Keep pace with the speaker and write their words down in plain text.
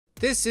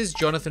This is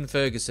Jonathan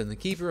Ferguson, the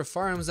Keeper of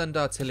Firearms and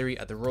Artillery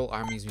at the Royal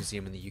Armouries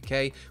Museum in the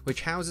UK,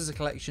 which houses a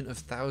collection of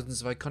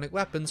thousands of iconic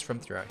weapons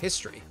from throughout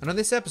history. And on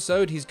this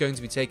episode, he's going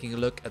to be taking a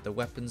look at the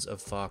weapons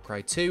of Far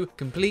Cry 2,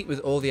 complete with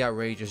all the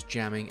outrageous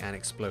jamming and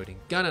exploding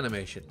gun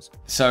animations.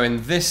 So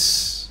in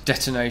this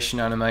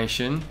detonation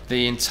animation,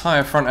 the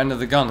entire front end of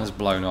the gun has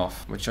blown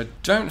off, which I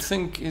don't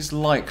think is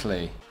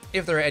likely.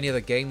 If there are any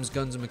other games,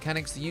 guns and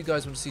mechanics that you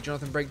guys want to see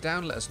Jonathan break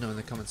down, let us know in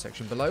the comment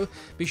section below.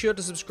 Be sure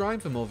to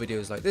subscribe for more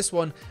videos like this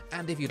one,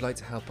 and if you'd like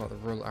to help out the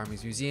Royal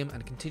Armouries Museum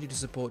and continue to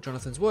support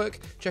Jonathan's work,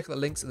 check out the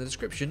links in the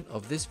description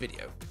of this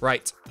video.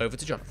 Right, over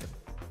to Jonathan.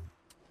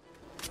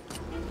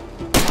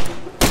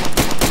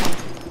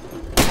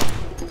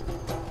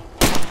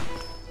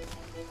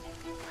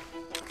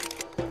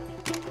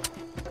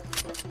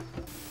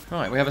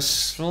 Right, we have a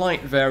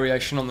slight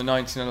variation on the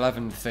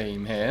 1911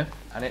 theme here,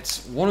 and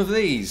it's one of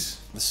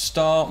these, the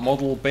Star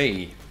Model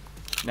B.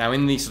 Now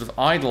in the sort of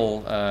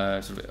idle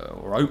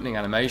or opening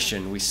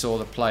animation, we saw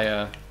the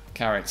player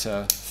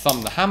character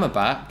thumb the hammer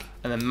back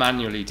and then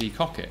manually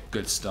decock it.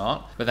 Good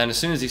start. But then as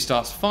soon as he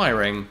starts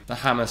firing, the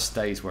hammer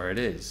stays where it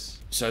is.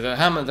 So the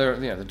hammer,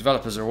 the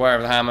developers are aware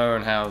of the hammer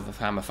and how the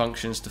hammer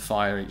functions to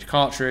fire each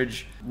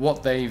cartridge.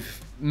 What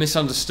they've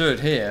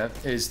misunderstood here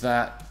is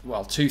that,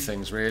 well, two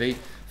things really.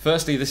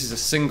 Firstly, this is a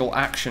single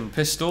action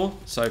pistol,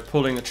 so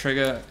pulling the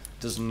trigger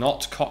does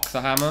not cock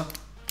the hammer.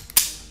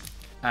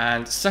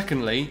 And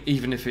secondly,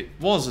 even if it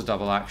was a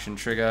double action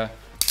trigger,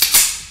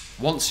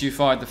 once you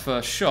fired the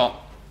first shot,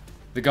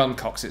 the gun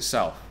cocks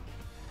itself.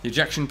 The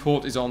ejection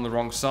port is on the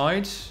wrong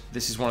side.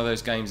 This is one of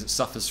those games that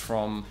suffers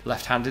from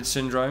left-handed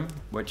syndrome,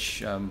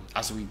 which,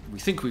 as we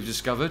think we've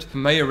discovered,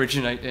 may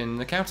originate in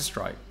the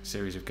Counter-Strike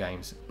series of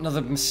games.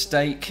 Another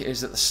mistake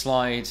is that the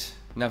slide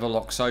never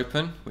locks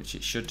open, which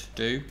it should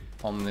do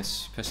on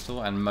this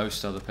pistol and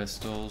most other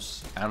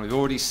pistols, and we've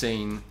already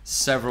seen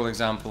several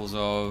examples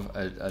of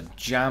a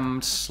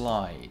jammed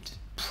slide.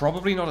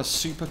 Probably not a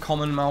super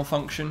common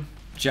malfunction.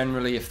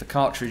 Generally, if the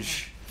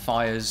cartridge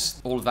fires,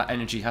 all of that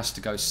energy has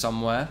to go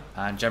somewhere,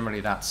 and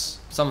generally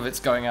some of it's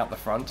going out the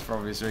front for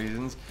obvious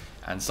reasons,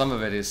 and some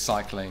of it is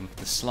cycling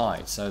the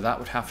slide. So that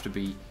would have to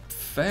be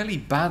fairly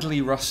badly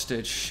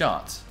rusted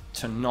shut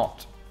to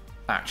not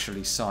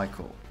actually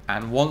cycle.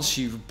 And once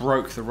you've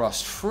broke the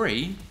rust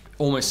free,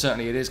 almost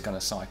certainly it is going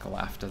to cycle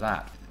after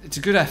that. It's a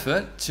good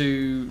effort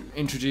to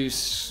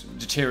introduce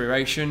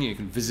deterioration. You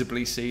can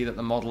visibly see that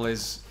the model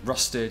is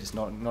rusted, it's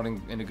not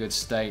in a good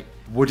state.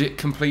 Would it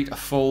complete a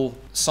full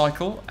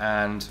cycle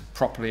and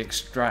properly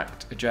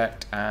extract,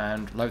 eject,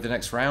 and load the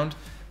next round?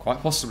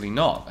 Quite possibly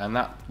not, and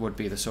that would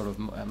be the sort of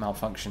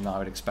malfunction that I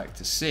would expect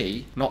to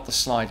see. Not the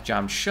slide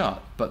jammed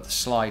shut, but the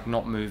slide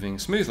not moving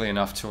smoothly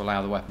enough to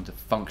allow the weapon to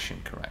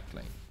function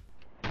correctly.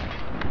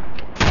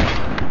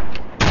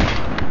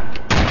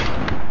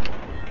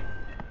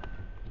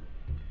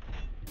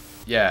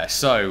 Yeah,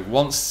 so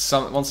once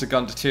a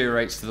gun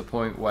deteriorates to the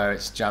point where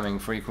it's jamming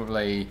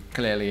frequently,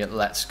 clearly it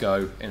lets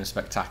go in a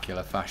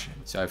spectacular fashion.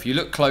 So if you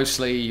look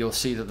closely, you'll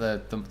see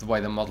that the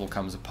way the model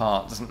comes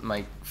apart doesn't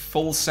make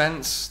full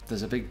sense.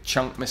 There's a big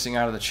chunk missing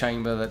out of the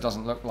chamber that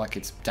doesn't look like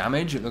it's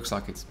damaged, it looks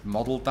like it's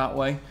modeled that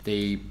way.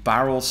 The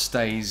barrel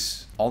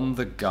stays on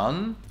the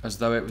gun as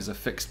though it was a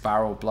fixed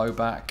barrel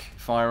blowback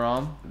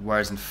firearm,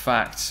 whereas in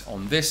fact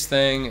on this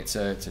thing it's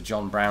a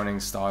John Browning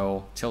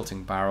style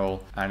tilting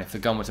barrel, and if the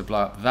gun were to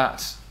blow up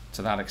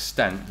to that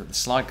extent that the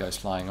slide goes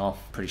flying off,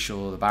 pretty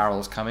sure the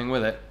barrel's coming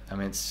with it. I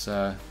mean, it's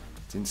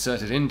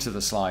inserted into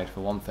the slide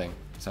for one thing,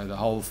 so the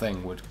whole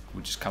thing would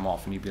just come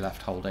off and you'd be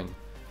left holding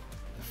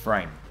the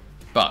frame.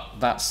 But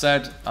that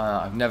said,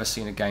 I've never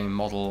seen a game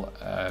model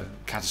a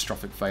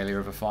catastrophic failure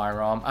of a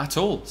firearm at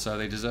all, so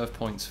they deserve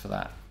points for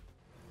that.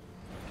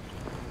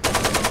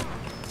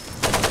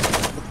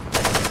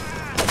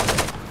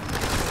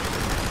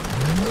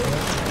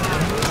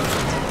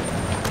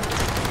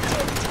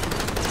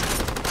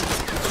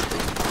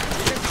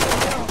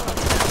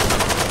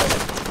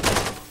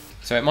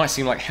 So it might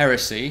seem like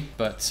heresy,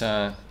 but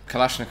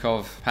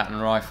Kalashnikov pattern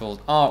rifles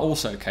are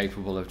also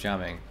capable of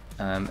jamming.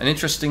 An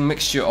interesting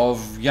mixture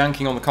of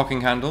yanking on the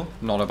cocking handle,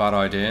 not a bad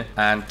idea,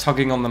 and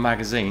tugging on the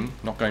magazine,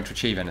 not going to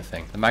achieve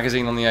anything. The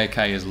magazine on the AK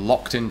is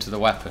locked into the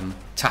weapon,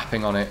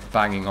 tapping on it,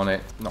 banging on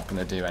it, not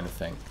going to do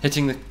anything.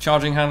 Hitting the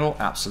charging handle,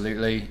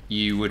 absolutely.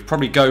 You would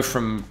probably go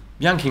from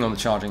yanking on the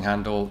charging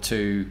handle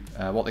to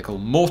what they call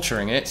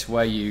mortaring it,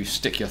 where you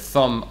stick your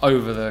thumb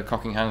over the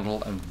cocking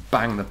handle and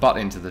bang the butt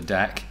into the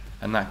deck,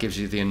 and that gives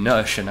you the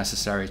inertia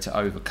necessary to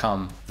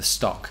overcome the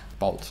stock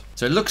bolt.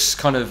 So it looks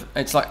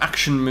it's like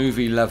action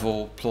movie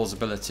level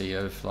plausibility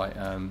of like,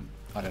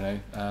 I don't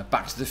know,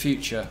 Back to the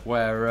Future,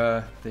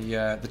 where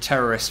the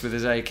terrorist with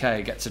his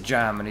AK gets a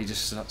jam and he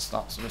just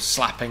starts sort of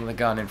slapping the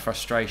gun in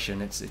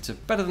frustration. It's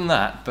better than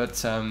that,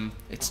 but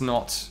it's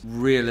not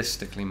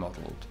realistically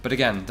modelled. But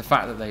again, the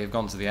fact that they have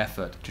gone to the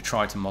effort to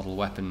try to model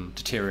weapon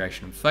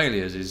deterioration and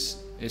failures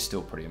is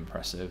still pretty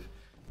impressive.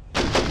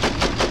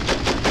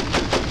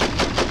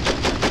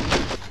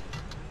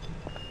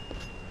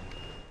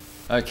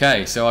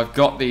 Okay, so I've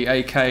got the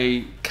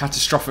AK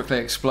catastrophically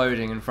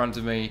exploding in front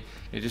of me.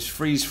 It just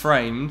freeze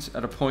framed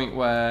at a point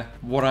where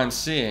what I'm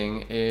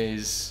seeing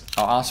is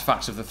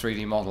artifacts of the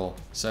 3D model.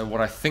 So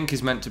what I think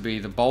is meant to be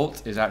the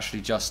bolt is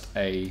actually just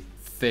a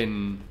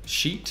thin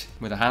sheet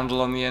with a handle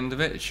on the end of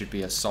it. It should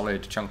be a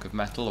solid chunk of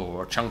metal,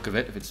 or a chunk of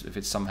it if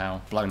it's somehow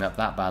blown up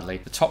that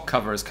badly. The top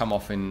cover has come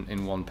off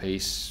in one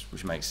piece,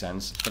 which makes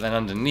sense. But then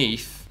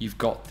underneath, you've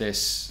got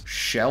this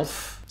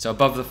shelf. So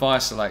above the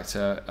fire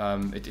selector,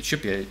 it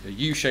should be a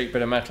U-shaped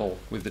bit of metal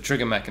with the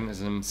trigger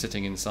mechanism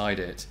sitting inside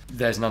it.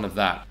 There's none of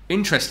that.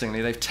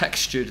 Interestingly, they've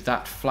textured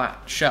that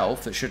flat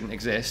shelf that shouldn't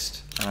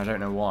exist, and I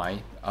don't know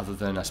why, other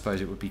than I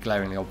suppose it would be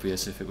glaringly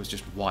obvious if it was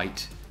just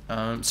white.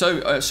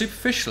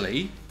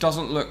 Superficially,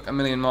 doesn't look a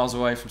million miles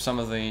away from some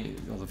of the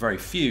very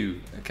few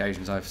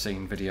occasions I've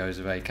seen videos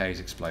of AKs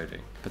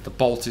exploding. But the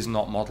bolt is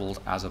not modelled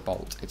as a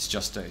bolt. It's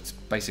just it's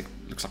basic,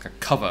 looks like a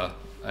cover,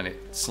 and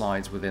it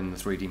slides within the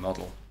 3D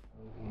model.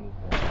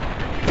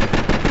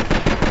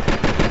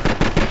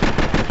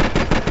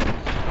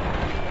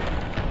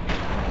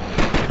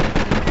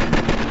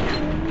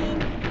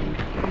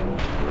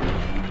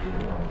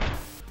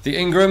 The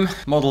Ingram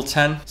Model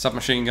 10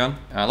 submachine gun.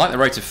 I like the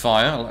rate of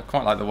fire, I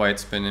quite like the way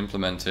it's been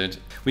implemented.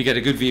 We get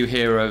a good view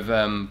here of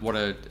what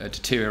a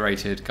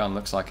deteriorated gun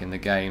looks like in the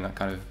game, that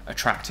kind of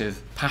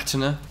attractive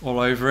patina all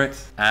over it.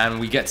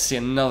 And we get to see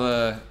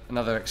another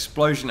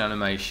explosion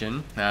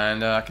animation,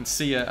 and I can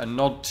see a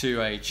nod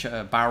to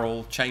a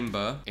barrel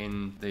chamber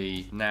in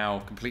the now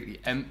completely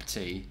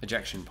empty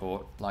ejection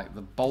port, like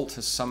the bolt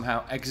has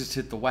somehow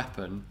exited the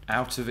weapon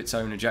out of its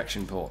own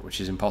ejection port,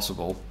 which is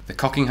impossible. The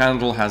cocking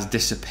handle has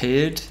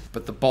disappeared,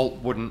 but the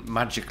bolt wouldn't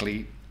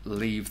magically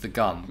leave the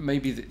gun.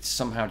 Maybe it's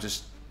somehow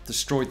just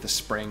destroyed the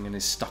spring and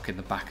is stuck in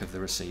the back of the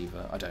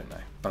receiver, I don't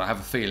know. But I have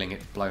a feeling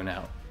it's blown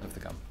out of the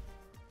gun.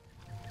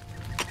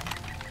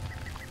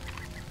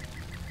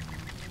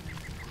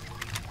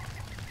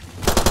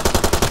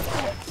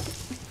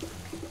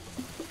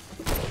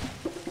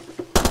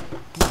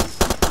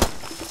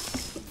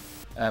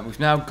 We've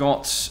now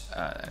got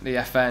the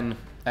FN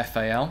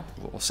FAL,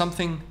 or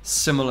something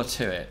similar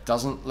to it.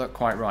 Doesn't look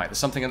quite right. There's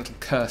something a little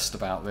cursed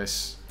about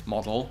this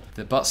model.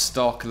 The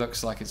buttstock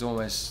looks like it's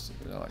almost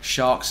like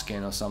shark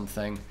skin or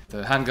something.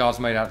 The handguard's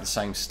made out of the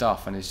same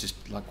stuff and it's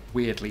just like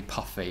weirdly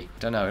puffy.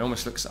 Don't know, it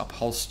almost looks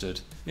upholstered.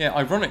 Yeah,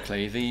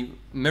 ironically, the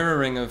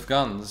mirroring of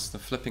guns, the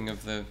flipping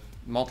of the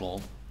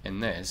model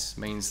in this,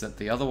 means that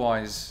the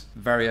otherwise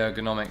very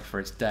ergonomic for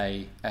its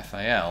day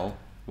FAL,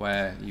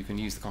 where you can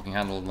use the cocking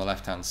handle on the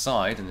left-hand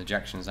side and the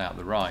ejection's out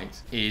the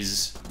right,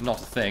 is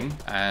not a thing,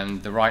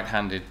 and the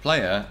right-handed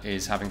player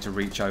is having to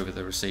reach over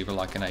the receiver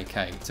like an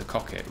AK to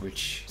cock it,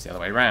 which is the other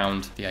way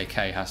around. The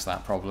AK has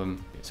that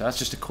problem. So that's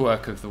just a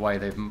quirk of the way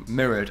they've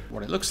mirrored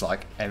what it looks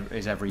like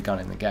is every gun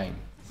in the game.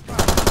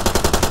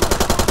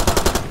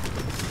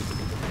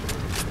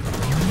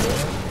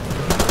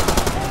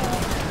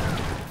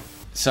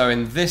 So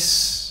in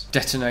this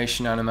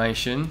detonation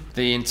animation,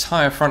 the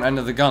entire front end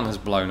of the gun has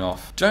blown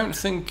off. Don't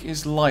think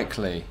is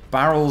likely.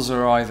 Barrels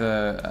are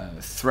either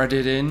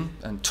threaded in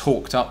and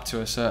torqued up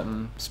to a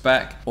certain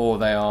spec, or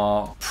they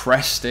are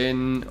pressed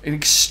in an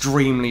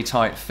extremely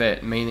tight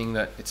fit, meaning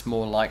that it's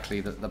more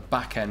likely that the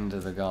back end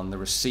of the gun, the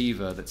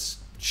receiver that's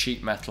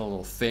sheet metal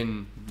or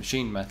thin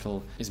machine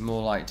metal, is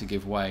more likely to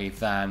give way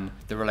than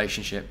the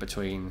relationship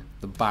between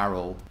the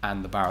barrel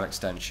and the barrel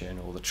extension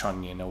or the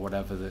trunnion or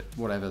whatever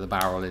the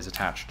barrel is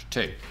attached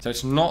to. So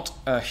it's not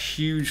a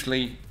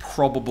hugely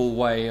probable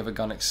way of a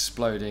gun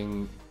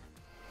exploding.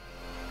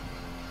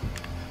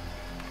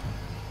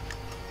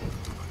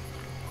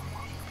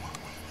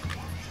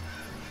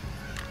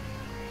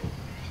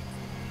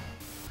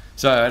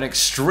 So an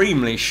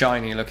extremely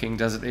shiny looking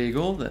Desert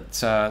Eagle that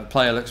the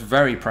player looks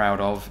very proud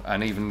of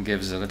and even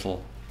gives a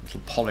little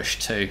polish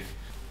to.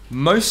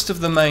 Most of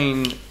the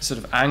main sort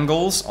of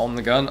angles on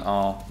the gun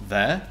are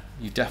there.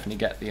 You definitely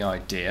get the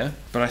idea.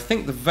 But I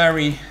think the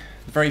very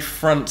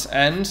front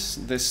end,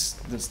 that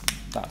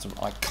sort of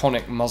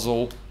iconic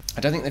muzzle,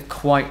 I don't think they've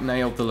quite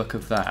nailed the look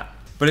of that.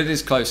 But it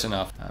is close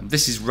enough.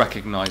 This is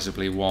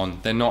recognisably one.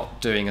 They're not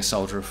doing a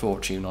Soldier of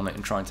Fortune on it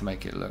and trying to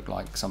make it look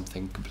like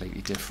something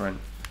completely different.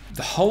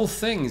 The whole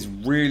thing is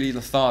really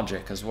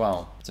lethargic as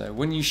well. So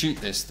when you shoot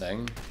this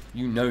thing,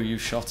 you know you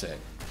shot it.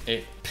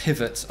 It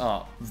pivots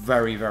up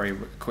very, very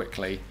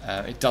quickly.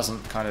 It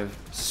doesn't kind of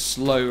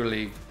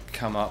slowly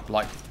come up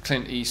like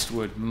Clint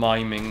Eastwood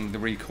miming the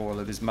recoil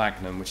of his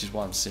Magnum, which is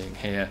what I'm seeing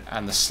here.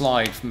 And the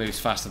slide moves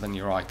faster than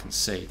your eye can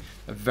see.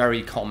 A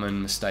very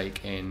common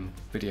mistake in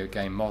video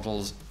game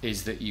models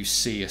is that you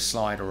see a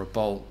slide or a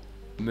bolt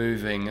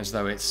moving as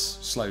though it's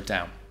slowed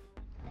down.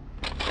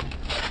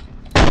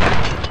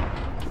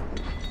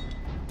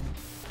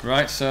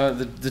 Right, so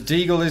the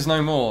Deagle is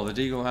no more. The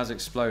Deagle has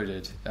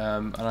exploded.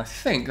 And I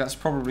think that's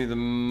probably the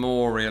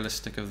more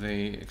realistic of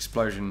the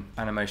explosion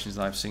animations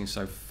that I've seen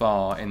so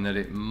far, in that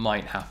it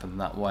might happen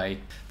that way.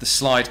 The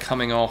slide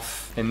coming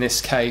off, in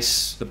this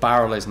case, the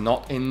barrel is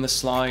not in the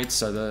slide,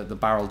 so the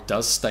barrel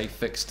does stay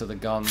fixed to the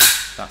gun.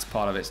 That's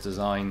part of its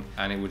design,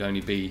 and it would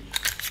only be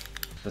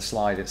the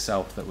slide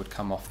itself that would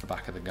come off the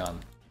back of the gun.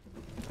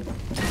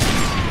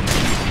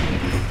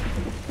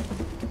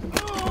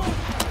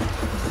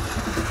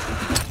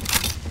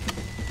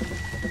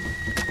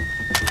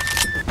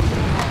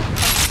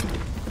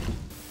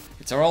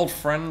 It's our old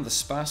friend, the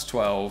Spas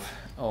 12,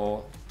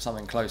 or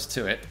something close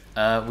to it.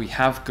 We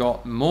have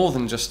got more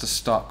than just a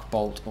stuck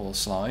bolt or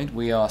slide.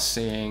 We are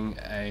seeing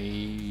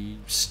a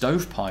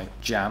stovepipe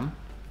jam,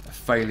 a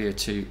failure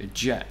to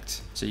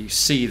eject. So you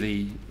see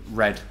the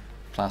red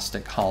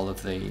plastic hull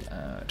of the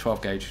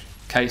 12 gauge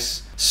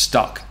case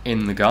stuck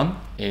in the gun.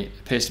 It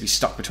appears to be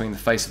stuck between the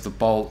face of the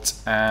bolt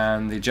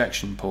and the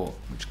ejection port,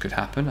 which could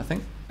happen, I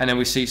think. And then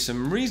we see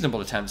some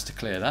reasonable attempts to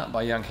clear that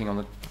by yanking on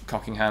the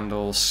cocking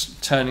handles,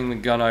 turning the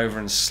gun over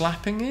and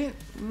slapping it.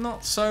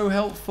 Not so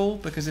helpful,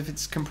 because if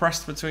it's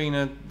compressed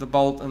between the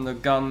bolt and the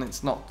gun,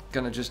 it's not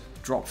going to just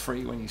drop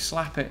free when you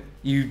slap it.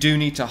 You do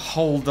need to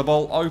hold the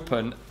bolt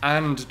open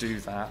and do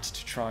that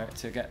to try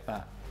to get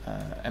that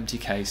empty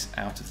case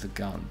out of the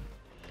gun.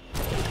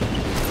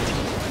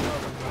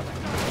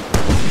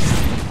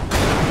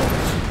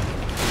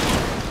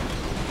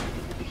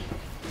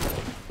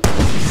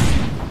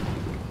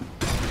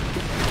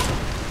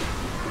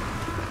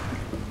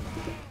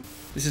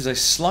 This is a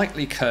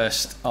slightly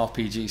cursed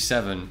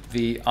RPG-7.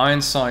 The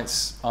iron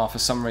sights are for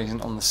some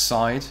reason on the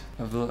side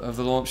of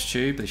the launch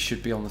tube. They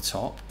should be on the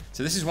top.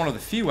 So this is one of the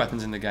few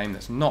weapons in the game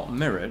that's not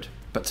mirrored,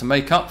 but to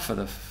make up for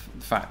the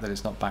fact that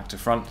it's not back to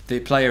front, the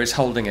player is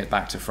holding it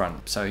back to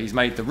front. So he's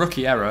made the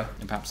rookie error,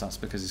 and perhaps that's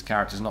because his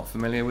character's not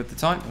familiar with the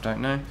type, I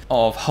don't know,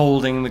 of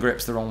holding the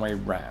grips the wrong way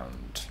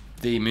round.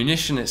 The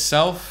munition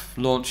itself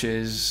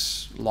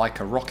launches like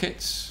a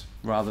rocket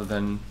rather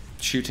than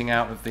shooting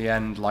out of the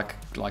end like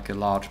a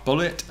large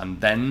bullet and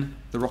then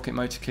the rocket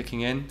motor kicking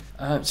in.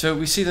 So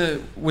we see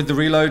with the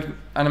reload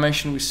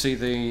animation, we see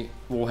the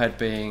warhead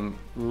being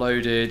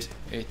loaded.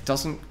 It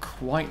doesn't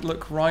quite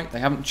look right. They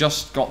haven't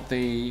just got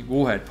the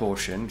warhead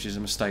portion, which is a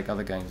mistake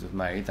other games have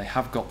made. They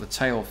have got the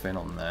tail fin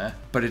on there,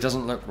 but it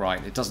doesn't look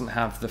right. It doesn't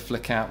have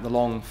the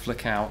long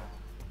flick out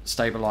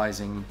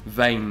stabilizing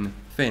vane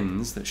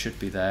fins that should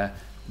be there,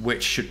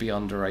 which should be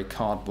under a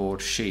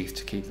cardboard sheath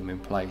to keep them in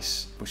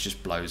place, which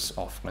just blows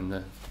off when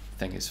the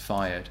thing is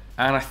fired.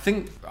 And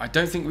I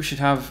don't think we should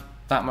have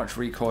that much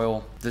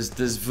recoil. There's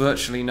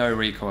virtually no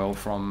recoil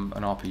from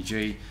an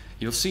RPG.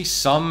 You'll see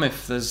some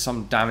if there's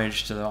some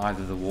damage to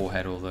either the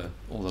warhead or the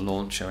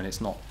launcher and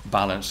it's not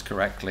balanced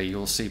correctly.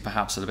 You'll see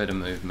perhaps a bit of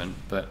movement,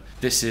 but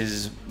this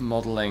is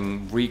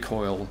modeling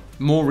recoil,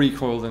 more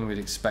recoil than we'd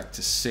expect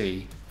to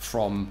see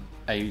from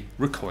a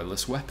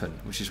recoilless weapon,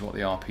 which is what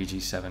the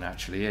RPG-7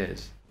 actually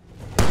is.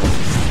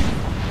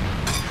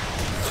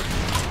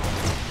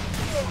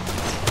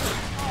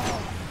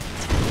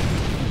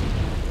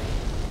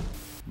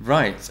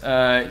 Right,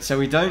 so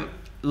we don't,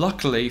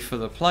 luckily for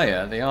the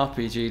player, the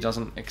RPG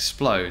doesn't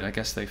explode. I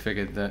guess they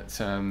figured that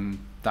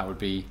that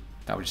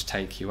would just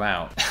take you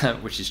out,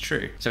 which is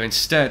true. So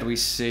instead we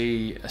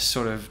see a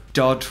sort of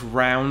dud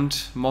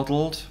round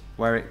modelled,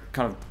 where it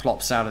kind of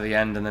plops out of the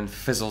end and then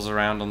fizzles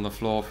around on the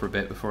floor for a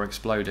bit before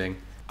exploding.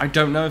 I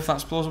don't know if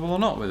that's plausible or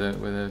not with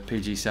a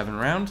PG-7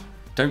 round.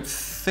 Don't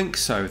think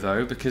so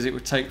though, because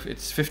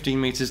it's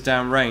 15 meters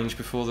down range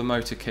before the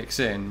motor kicks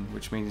in,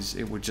 which means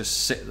it would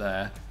just sit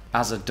there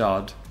as a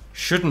dud,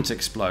 shouldn't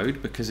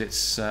explode because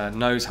its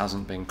nose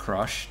hasn't been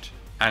crushed,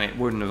 and it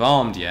wouldn't have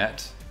armed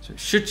yet, so it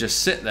should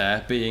just sit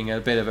there being a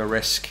bit of a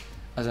risk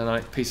as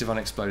a piece of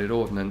unexploded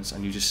ordnance,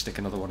 and you just stick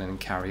another one in and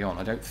carry on.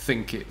 I don't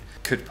think it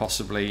could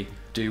possibly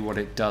do what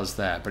it does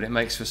there, but it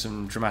makes for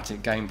some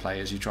dramatic gameplay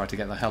as you try to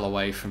get the hell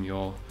away from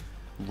your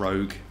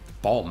rogue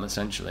bomb,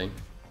 essentially.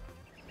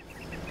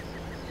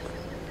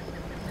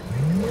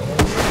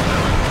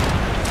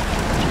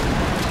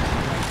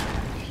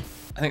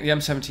 I think the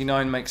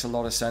M79 makes a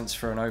lot of sense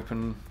for an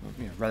open,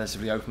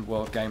 relatively open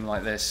world game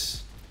like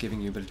this, giving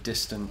you a bit of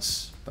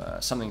distance,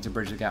 but something to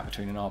bridge the gap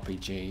between an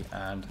RPG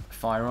and a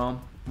firearm.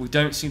 We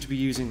don't seem to be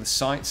using the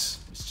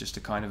sights. It's just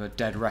a kind of a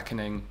dead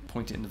reckoning,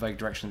 point it in the vague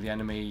direction of the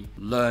enemy,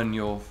 learn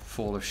your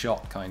fall of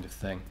shot kind of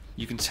thing.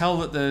 You can tell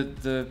that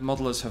the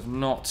modelers have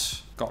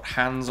not got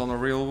hands on the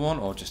real one,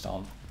 or just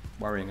aren't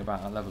worrying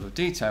about that level of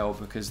detail,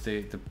 because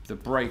the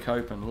break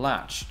open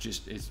latch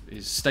just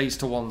stays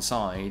to one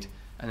side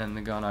and then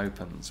the gun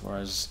opens,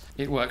 whereas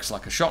it works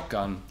like a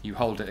shotgun. You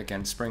hold it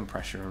against spring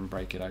pressure and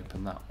break it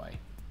open that way.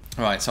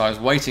 Right, so I was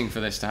waiting for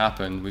this to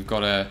happen. We've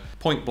got a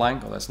point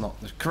blank, or that's not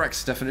the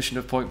correct definition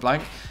of point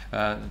blank,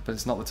 but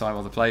it's not the time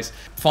or the place,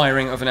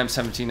 firing of an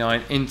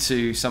M79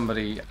 into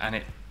somebody, and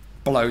it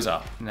blows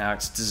up. Now,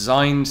 it's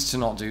designed to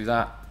not do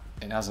that.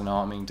 It has an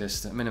arming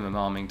distance, minimum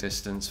arming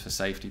distance for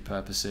safety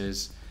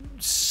purposes.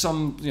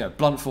 Some,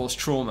 blunt force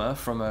trauma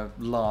from a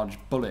large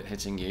bullet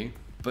hitting you,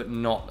 but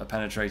not a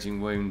penetrating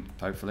wound,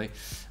 hopefully,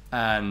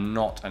 and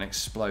not an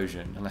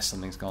explosion, unless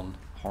something's gone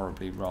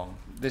horribly wrong.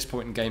 At this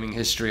point in gaming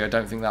history, I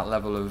don't think that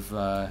level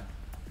of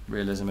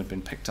realism had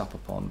been picked up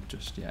upon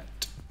just yet.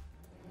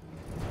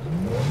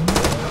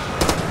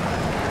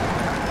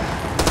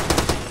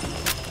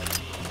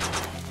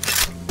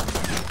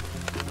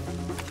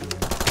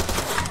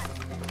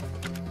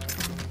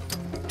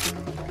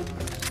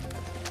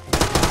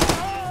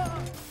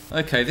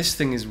 Okay, this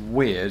thing is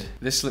weird.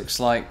 This looks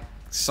like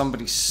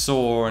somebody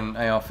saw an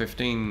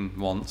AR-15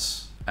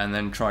 once and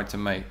then tried to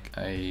make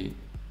a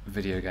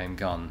video game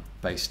gun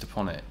based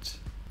upon it.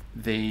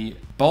 The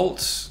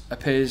bolt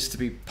appears to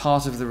be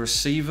part of the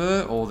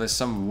receiver, or there's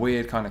some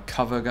weird kind of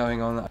cover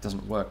going on that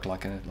doesn't work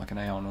like an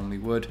AR normally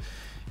would.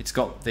 It's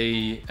got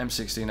the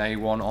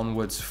M16A1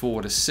 onwards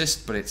forward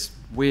assist, but it's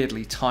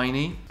weirdly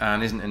tiny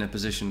and isn't in a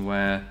position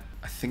where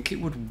I think it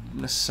would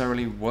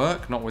necessarily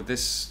work, not with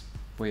this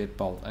weird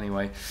bolt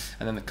anyway.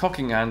 And then the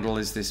cocking handle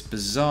is this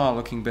bizarre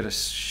looking bit of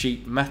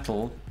sheet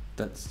metal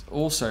that's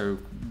also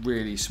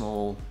really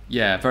small.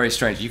 Yeah, very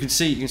strange. You can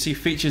see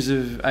features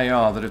of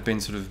AR that have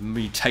been sort of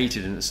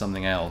mutated into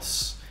something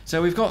else.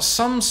 So we've got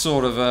some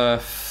sort of a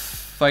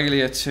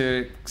failure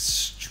to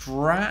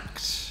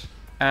extract,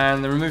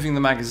 and they're removing the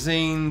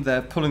magazine,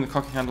 they're pulling the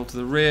cocking handle to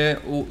the rear.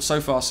 All,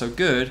 so far so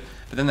good,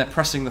 but then they're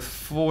pressing the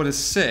forward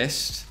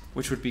assist,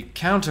 which would be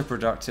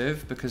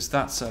counterproductive because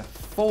that's a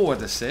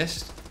forward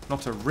assist,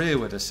 not a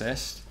rearward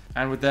assist,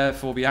 and would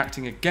therefore be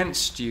acting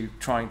against you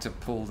trying to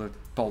pull the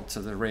bolt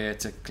to the rear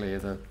to clear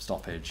the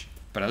stoppage.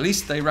 But at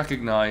least they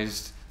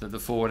recognised that the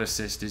forward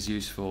assist is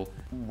useful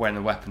when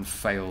the weapon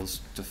fails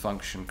to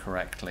function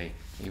correctly,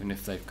 even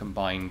if they've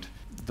combined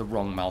the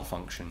wrong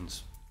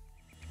malfunctions.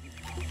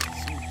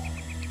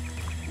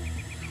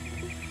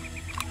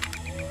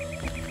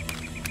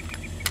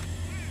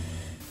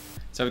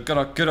 So we've got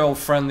our good old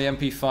friend, the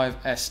MP5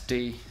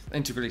 SD,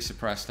 integrally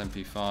suppressed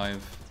MP5.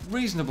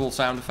 Reasonable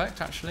sound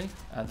effect, actually.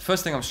 The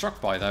first thing I'm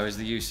struck by, though, is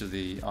the use of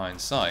the iron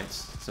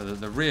sights. So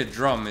that the rear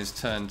drum is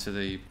turned to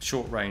the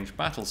short-range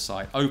battle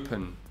sight,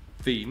 open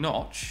V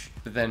notch,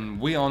 but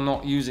then we are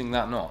not using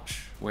that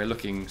notch. We're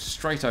looking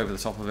straight over the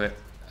top of it,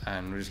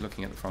 and we're just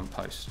looking at the front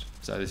post.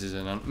 So this is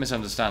a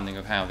misunderstanding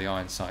of how the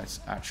iron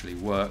sights actually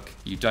work.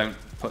 You don't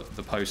put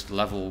the post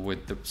level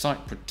with the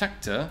sight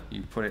protector,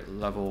 you put it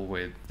level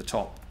with the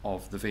top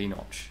of the V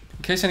notch.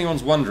 In case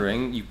anyone's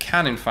wondering, you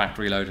can in fact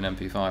reload an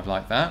MP5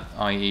 like that,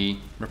 i.e.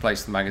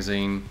 replace the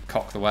magazine,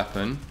 cock the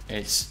weapon.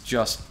 It's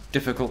just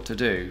difficult to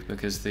do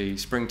because the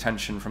spring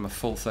tension from a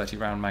full 30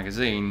 round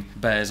magazine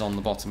bears on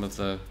the bottom of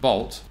the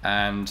bolt,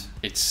 and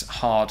it's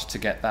hard to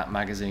get that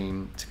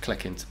magazine to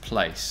click into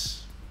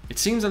place. It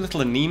seems a little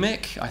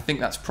anemic. I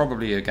think that's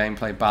probably a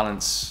gameplay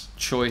balance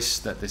choice,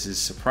 that this is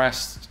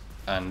suppressed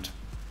and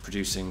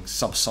producing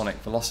subsonic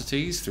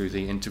velocities through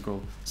the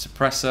integral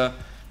suppressor.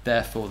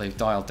 Therefore, they've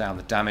dialed down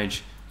the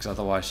damage, because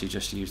otherwise you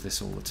just use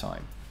this all the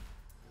time.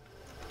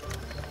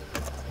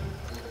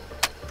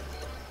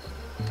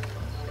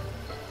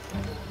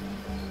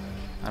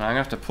 And I'm going to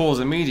have to pause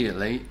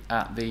immediately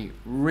at the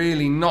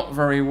really not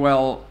very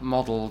well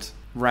modelled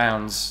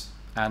rounds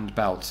and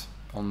belt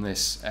on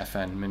this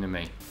FN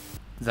Mini-Me.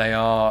 They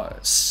are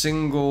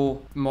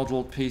single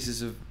modelled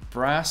pieces of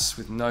brass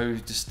with no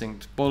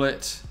distinct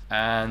bullet,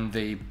 and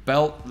the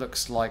belt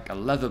looks like a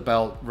leather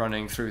belt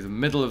running through the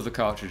middle of the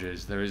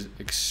cartridges. There is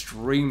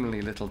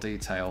extremely little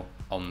detail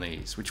on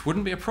these, which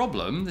wouldn't be a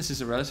problem. This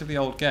is a relatively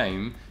old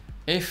game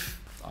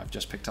if I've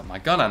just picked up my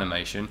gun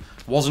animation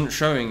wasn't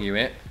showing you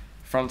it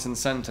front and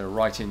center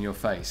right in your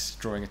face,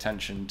 drawing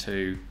attention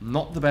to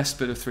not the best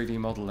bit of 3D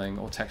modeling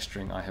or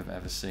texturing I have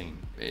ever seen.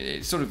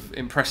 It sort of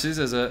impresses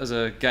as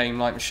a game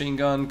like Machine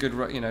Gun, good,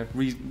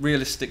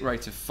 realistic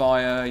rate of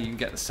fire. You can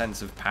get the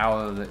sense of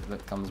power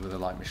that comes with a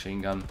light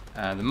machine gun.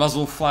 The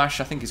muzzle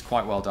flash I think is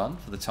quite well done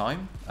for the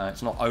time.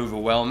 It's not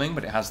overwhelming,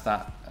 but it has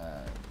that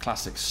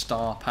classic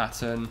star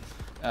pattern.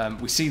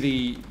 We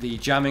see the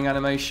jamming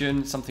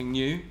animation, something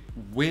new.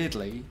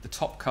 Weirdly, the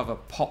top cover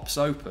pops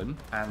open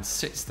and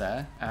sits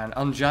there, and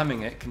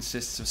unjamming it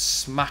consists of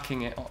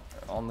smacking it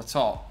on the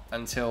top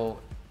until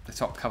the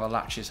top cover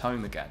latches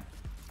home again,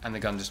 and the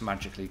gun just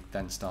magically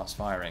then starts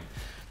firing.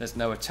 There's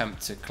no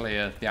attempt to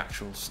clear the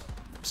actual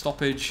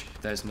stoppage,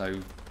 there's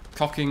no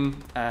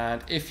cocking,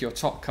 and if your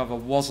top cover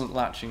wasn't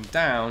latching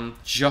down,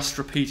 just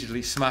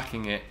repeatedly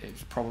smacking it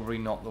is probably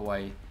not the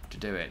way to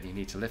do it. You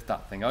need to lift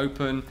that thing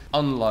open,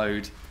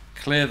 unload,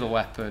 clear the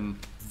weapon,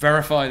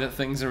 verify that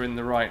things are in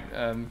the right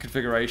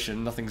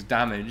configuration, nothing's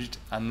damaged,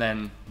 and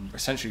then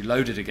essentially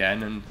load it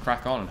again and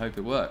crack on and hope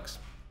it works.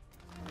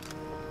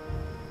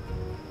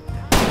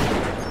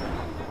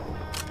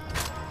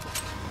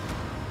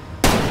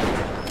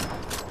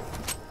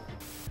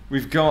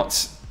 We've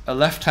got a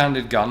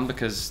left-handed gun,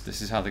 because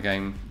this is how the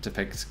game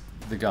depicts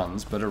the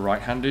guns, but a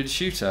right-handed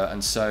shooter,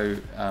 and so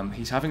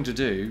he's having to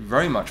do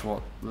very much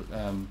what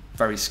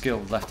very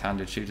skilled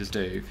left-handed shooters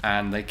do,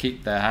 and they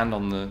keep their hand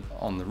on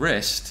the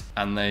wrist,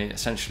 and they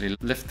essentially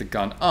lift the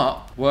gun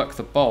up, work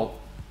the bolt,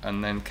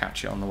 and then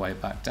catch it on the way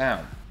back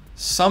down.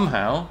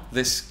 Somehow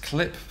this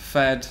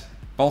clip-fed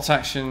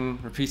bolt-action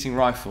repeating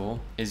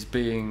rifle is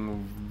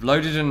being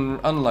loaded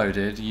and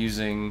unloaded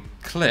using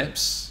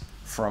clips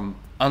from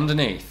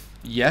underneath.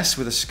 Yes,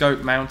 with a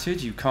scope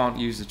mounted, you can't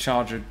use the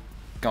charger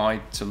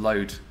guide to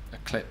load a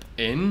clip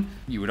in.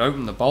 You would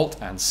open the bolt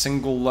and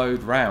single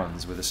load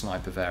rounds with a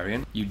sniper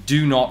variant. You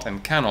do not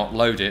and cannot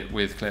load it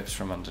with clips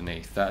from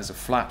underneath. That is a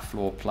flat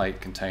floor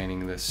plate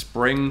containing the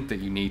spring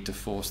that you need to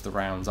force the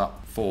rounds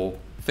up for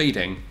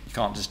feeding, you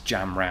can't just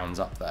jam rounds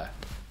up there.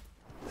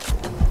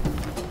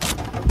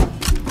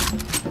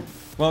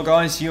 Well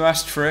guys, you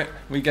asked for it,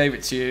 we gave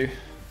it to you.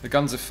 The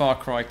Guns of Far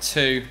Cry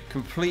 2,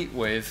 complete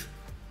with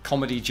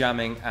comedy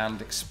jamming and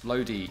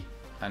explodey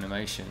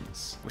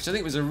animations, which I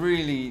think was a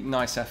really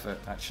nice effort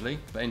actually,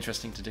 but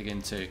interesting to dig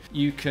into.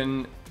 You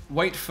can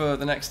wait for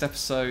the next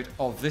episode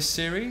of this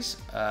series,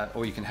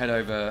 or you can head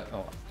over,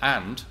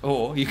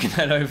 or you can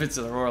head over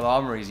to the Royal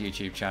Armouries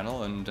YouTube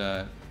channel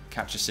and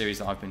catch a series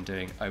that I've been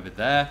doing over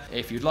there.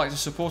 If you'd like to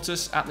support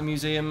us at the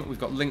museum, we've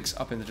got links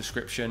up in the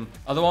description.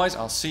 Otherwise,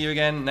 I'll see you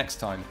again next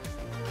time.